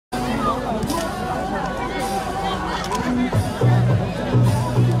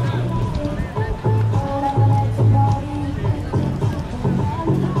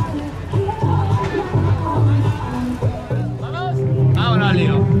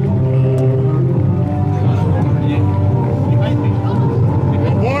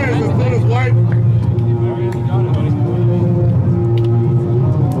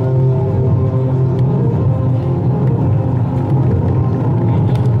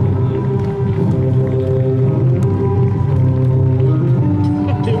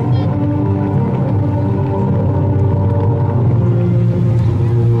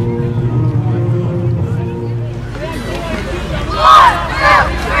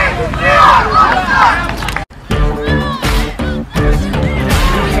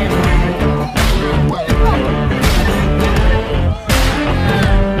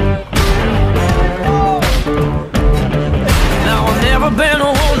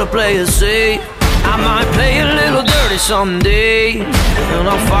gonna play it safe. I might play a little dirty someday, and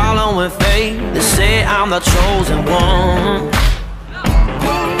I'll follow with fate. They say I'm the chosen one.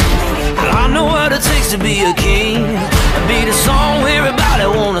 I know what it takes to be a king, and be the song everybody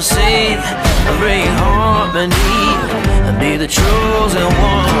wanna sing, and bring harmony, and be the chosen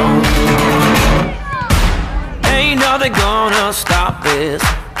one. Ain't nothing gonna stop this.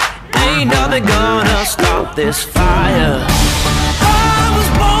 Ain't nothing gonna stop this fire. I was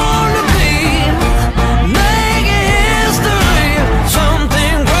born to be making history,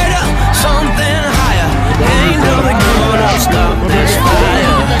 something greater, something higher. Ain't nothing gonna stop this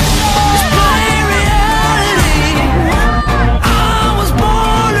fire. It's plain reality. I was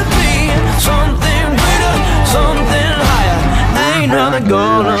born to be something greater, something higher. Ain't nothing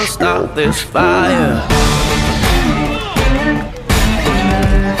gonna stop this fire.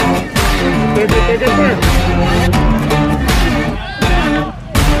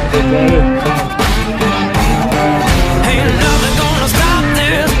 Ain't nothing gonna stop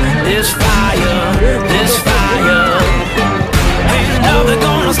this fire, this fire. Ain't nothing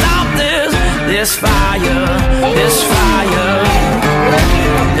gonna stop this fire, this fire.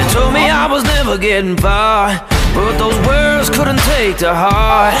 They told me I was never getting far, but those words couldn't take to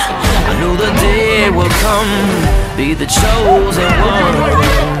heart. I knew the day would come, be the chosen one.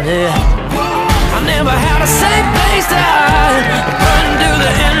 Yeah. I never had a safe place to hide, running to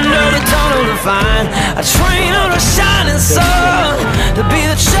the end of the tunnel to find a train on a shining sun, to be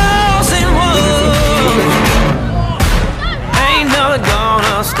the chosen one. Ain't nothing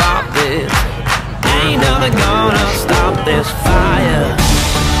gonna stop this. Ain't nothing gonna stop this fire.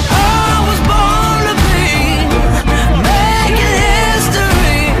 I was born to be making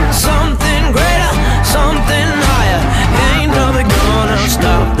history, something greater, something higher. Ain't nothing gonna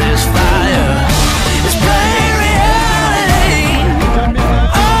stop this fire. It's plain reality.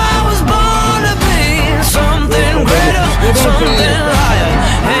 I was born to be something greater, something higher.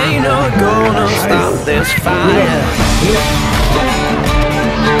 Ain't nothing gonna stop this fire.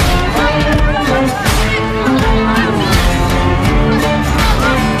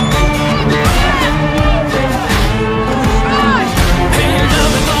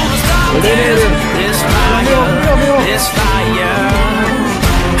 This fire, this fire.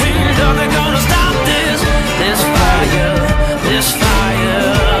 Ain't nothing gonna stop this fire, this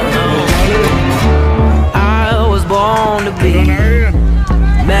fire. I was born to be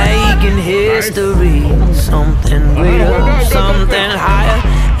making history, something greater, something higher.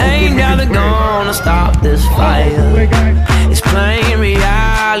 Ain't nothing gonna stop this fire. It's plain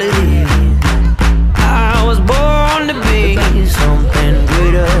reality. I was born to be something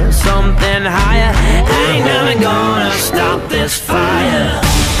greater, something higher. Ain't nothing gonna stop this fire.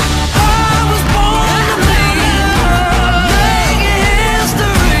 I was born to be making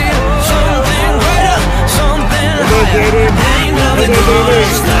history, something greater, something higher. Ain't nothing gonna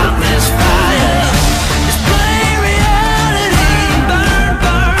stop this fire. It's plain reality. Burn,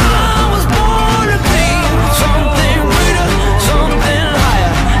 burn. I was born to be something greater, something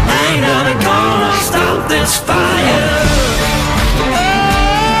higher. Ain't nothing gonna stop this fire.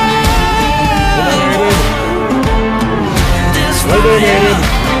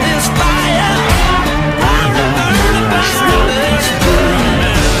 This fire, I'm the burn about this fire.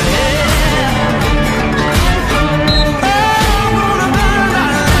 I wanna burn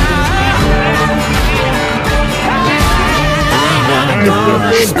out. Ain't nothing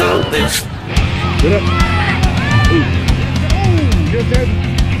gonna stop this. Get up. Get that.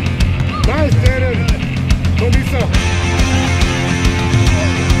 Nice, Tanner. Polisa.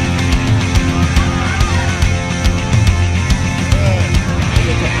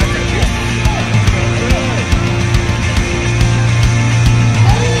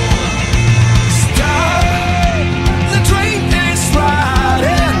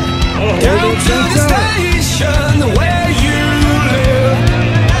 Down to the station where you live,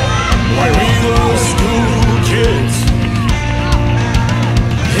 where we were school kids.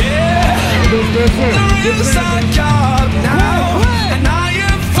 Yeah, the riverside.